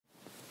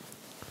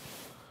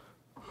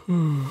Keep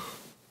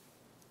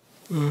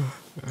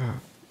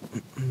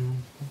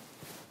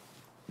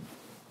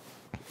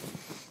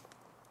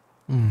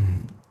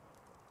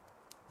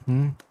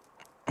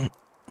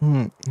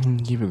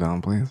it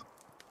down, please.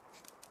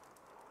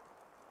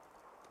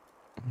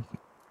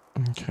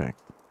 Okay.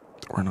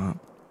 Or not.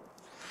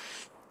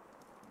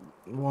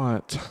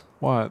 What?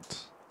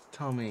 What?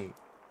 Tell me.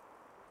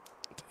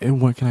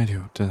 And what can I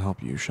do to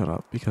help you shut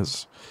up?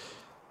 Because,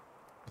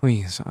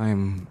 please,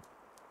 I'm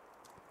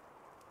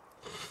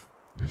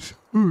so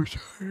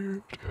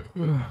tired.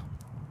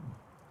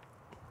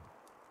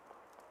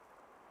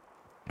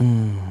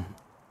 Mm.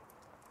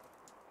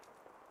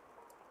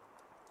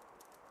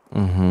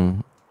 Mm-hmm.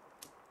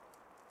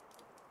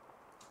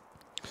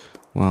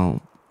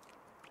 Well,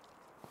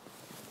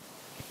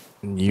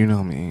 you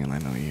know me and I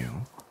know you.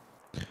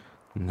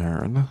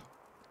 Nerd.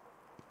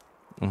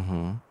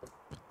 Mm-hmm.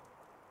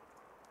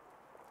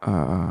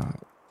 Uh,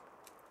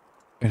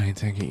 and I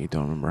take it you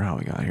don't remember how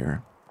we got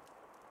here.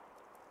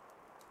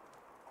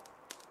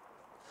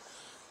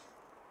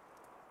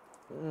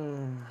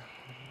 Mm.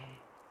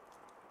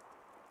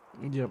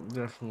 Yep,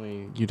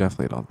 definitely. You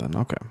definitely don't then.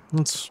 Okay.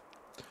 It's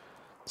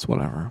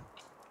whatever.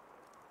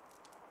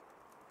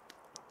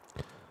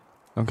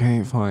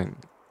 Okay, fine.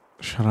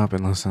 Shut up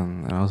and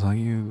listen, and I'll tell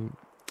you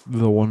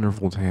the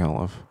wonderful tale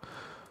of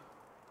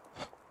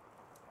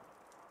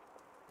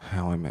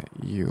how I met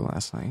you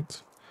last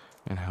night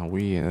and how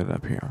we ended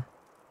up here.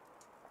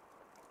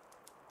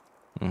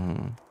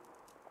 Mm-hmm.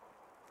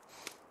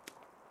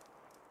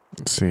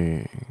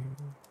 See,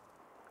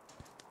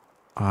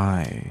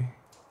 I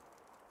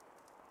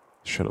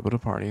showed up at a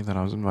party that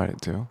I was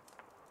invited to,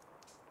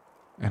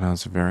 and I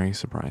was very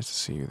surprised to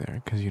see you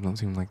there because you don't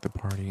seem like the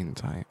partying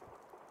type.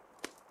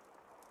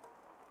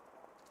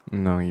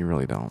 No, you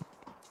really don't.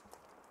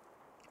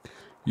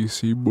 You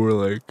seem more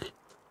like.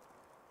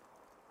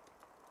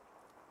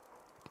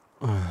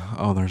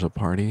 Oh, there's a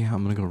party?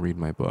 I'm gonna go read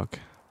my book.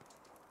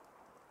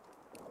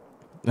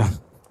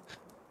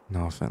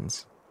 No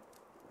offense.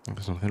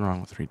 There's nothing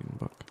wrong with reading a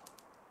book.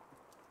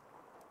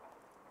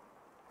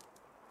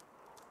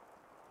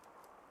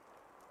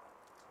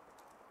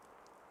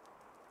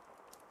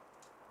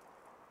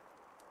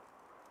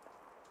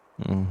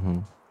 Mm-hmm.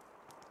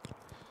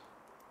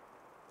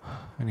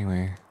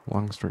 Anyway,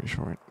 long story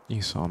short,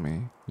 you saw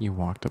me, you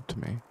walked up to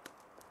me,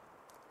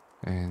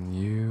 and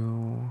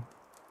you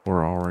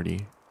were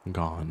already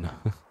gone.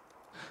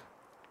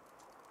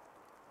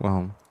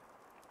 Well,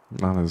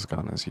 not as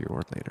gone as you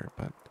were later,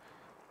 but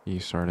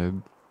you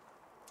started,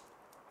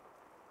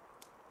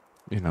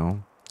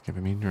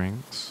 giving me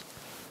drinks,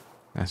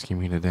 asking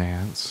me to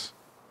dance,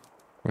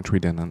 which we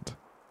didn't.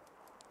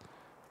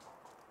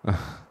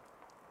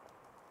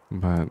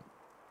 But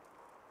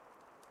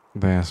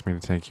they asked me to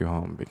take you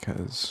home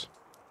because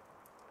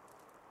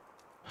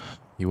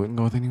you wouldn't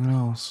go with anyone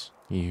else.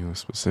 You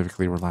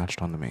specifically were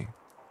latched onto me.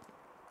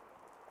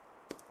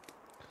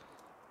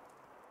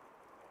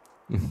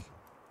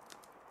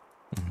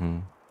 Mm-hmm.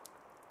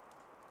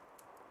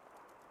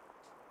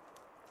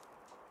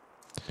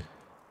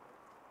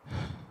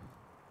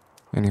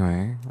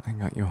 Anyway, I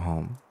got you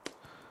home,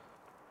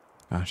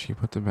 got you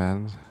put to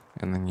bed,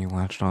 and then you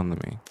latched onto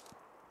me.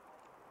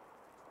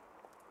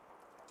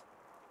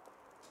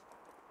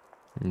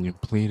 You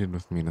pleaded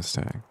with me to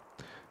stay.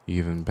 You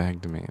even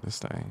begged me to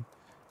stay.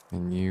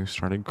 And you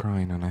started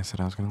crying when I said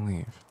I was going to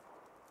leave.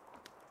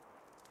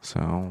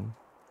 So,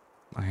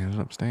 I ended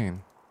up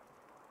staying.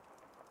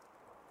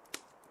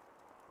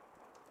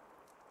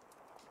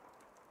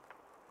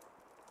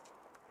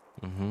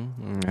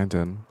 I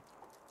did.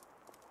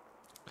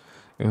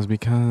 It was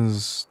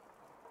because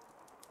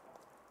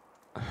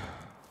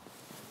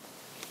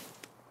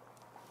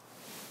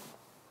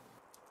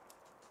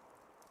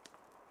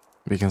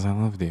I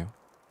loved you.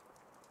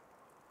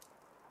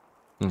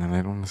 And I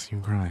didn't want to see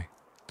you cry.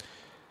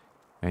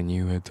 And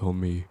you had told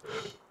me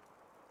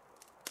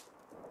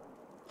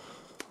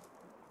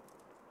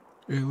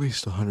at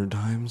least 100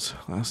 times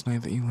last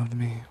night that you loved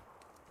me.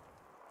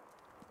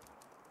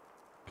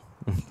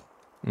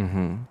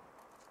 Mm-hmm.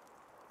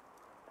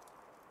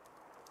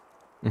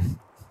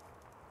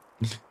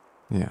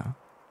 Yeah.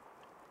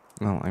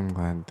 Well, I'm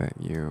glad that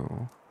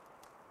you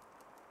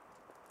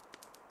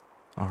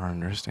are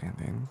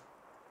understanding.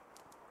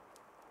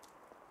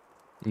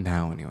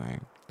 Now, anyway.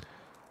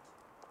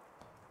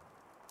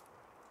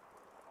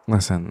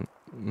 Listen,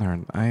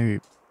 nerd, I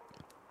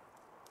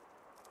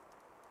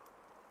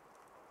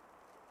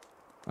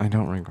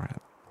don't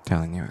regret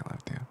telling you I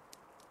loved you.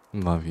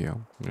 Love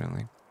you,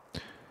 really.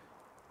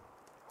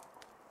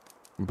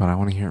 But I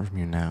want to hear from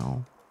you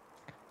now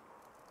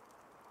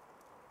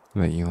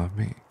that you love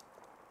me.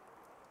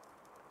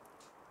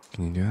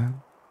 Can you do that?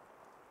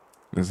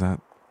 Is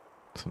that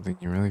something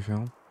you really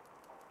feel?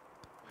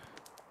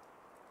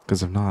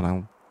 Because if not,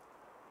 I'll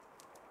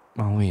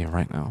leave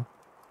right now.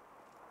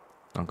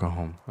 I'll go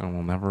home and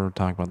we'll never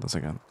talk about this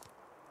again.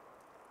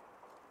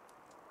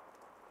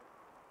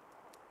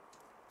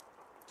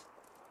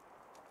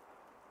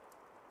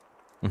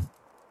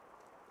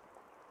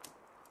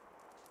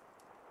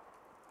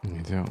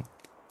 You do.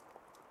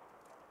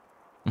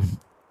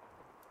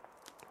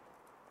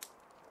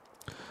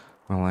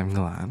 Well, I'm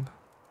glad.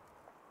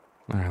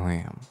 I really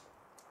am.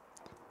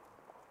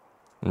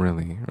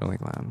 Really, really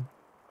glad.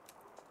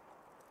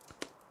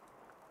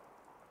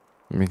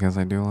 Because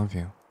I do love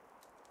you.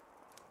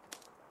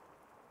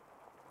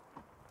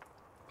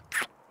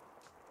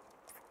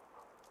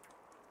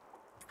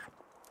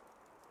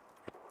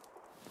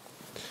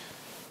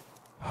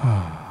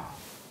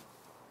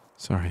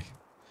 Sorry.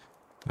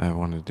 I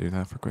wanted to do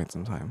that for quite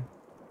some time.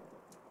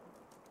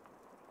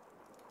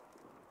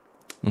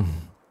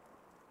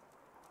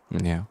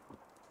 Yeah.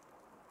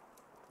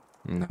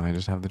 No, I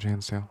just have the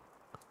chance to.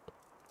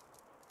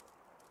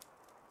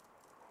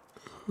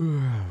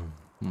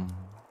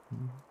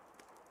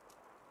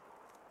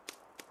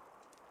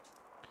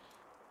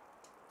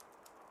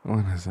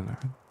 When isn't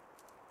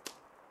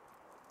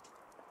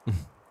it?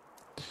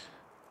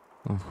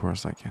 Of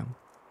course I can.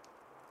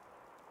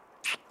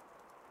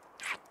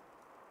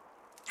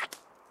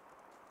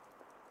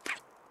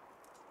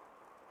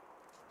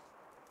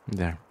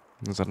 There.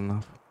 Is that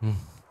enough?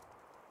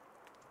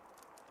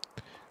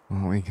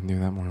 Well, we can do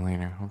that more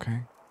later, okay?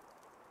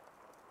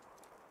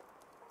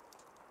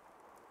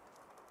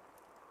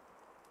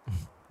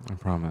 I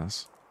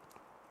promise.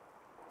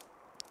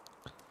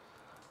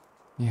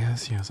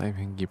 Yes, yes, I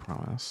pinky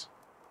promise.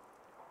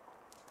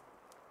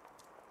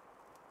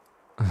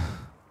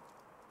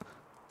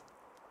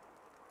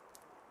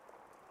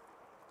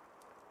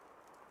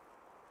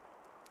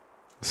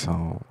 So,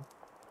 are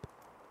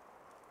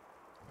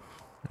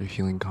you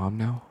feeling calm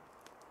now?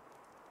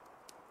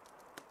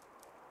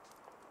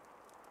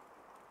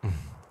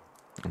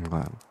 I'm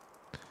glad.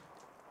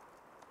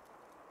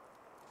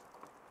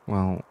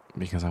 Well,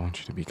 because I want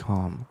you to be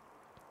calm.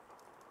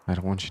 I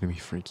don't want you to be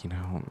freaking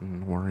out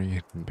and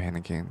worried and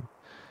panicking.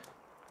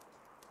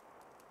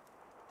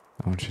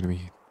 I want you to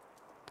be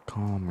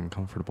calm and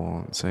comfortable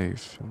and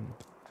safe and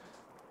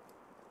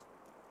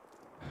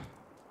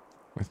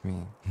with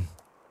me.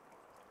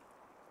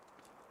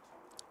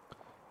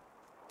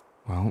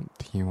 Well,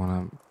 do you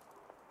want to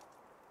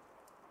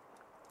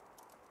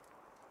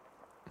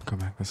go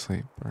back to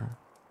sleep or?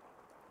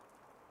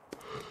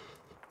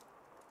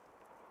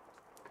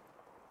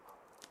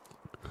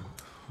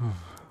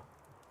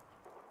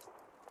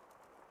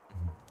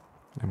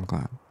 I'm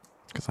glad,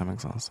 because I'm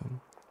exhausted.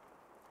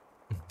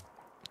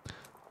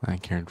 I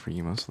cared for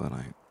you most of the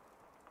night.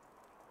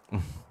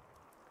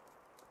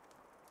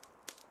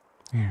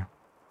 Here,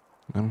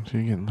 I want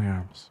you to get in my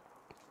arms.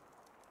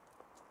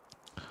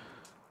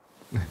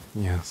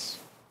 Yes.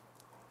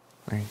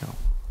 There you go.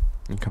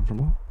 You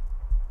comfortable?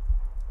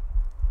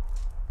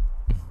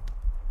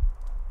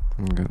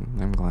 I'm good.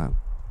 I'm glad.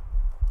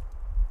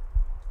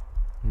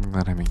 I'm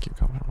glad I make you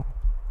comfortable.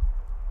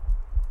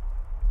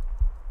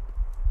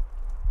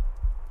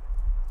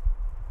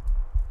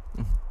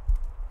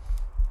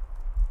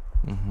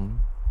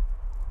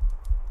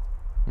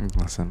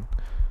 Listen,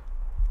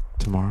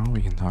 tomorrow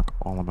we can talk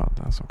all about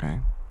this, okay?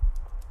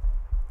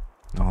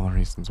 All the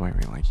reasons why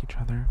we like each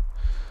other,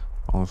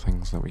 all the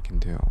things that we can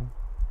do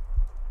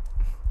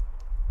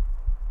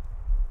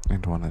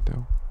and want to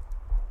do.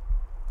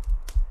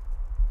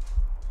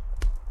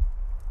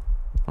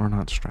 We're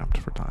not strapped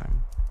for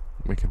time.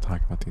 We can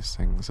talk about these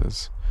things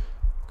as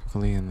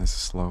quickly and as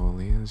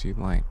slowly as you'd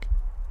like.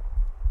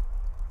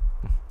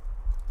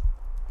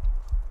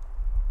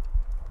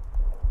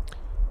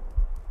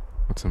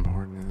 What's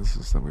important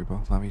is that we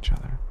both love each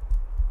other.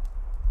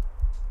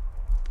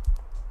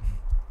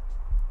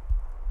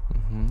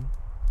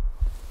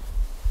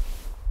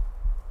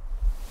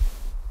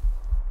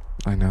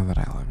 I know that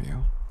I love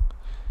you.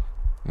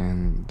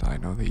 And I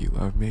know that you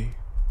love me.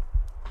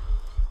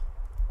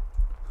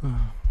 I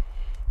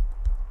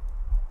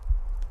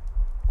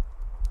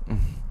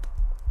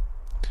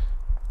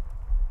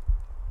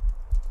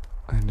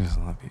just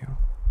love you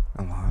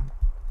a lot.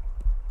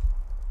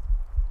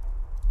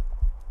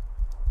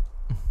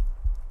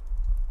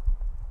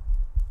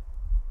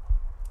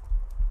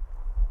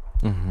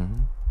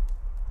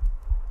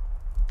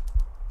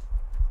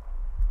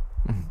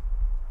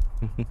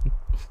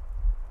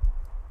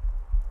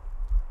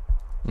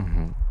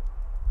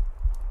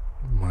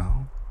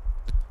 Well,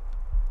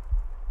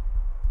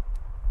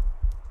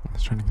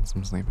 let's try to get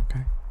some sleep,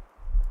 okay?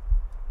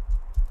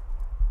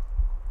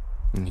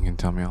 And you can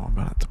tell me all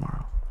about it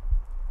tomorrow.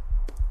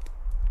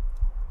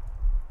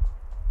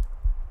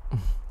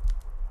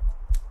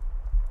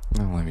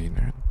 I love you,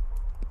 nerd.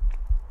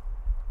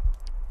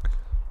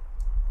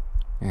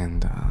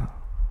 And,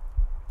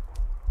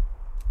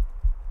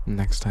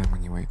 next time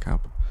when you wake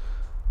up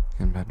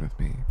in bed with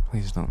me,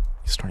 please don't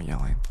start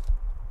yelling.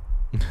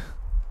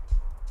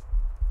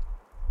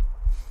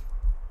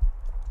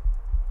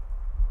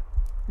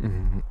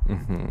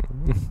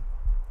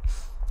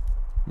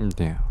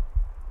 Yeah.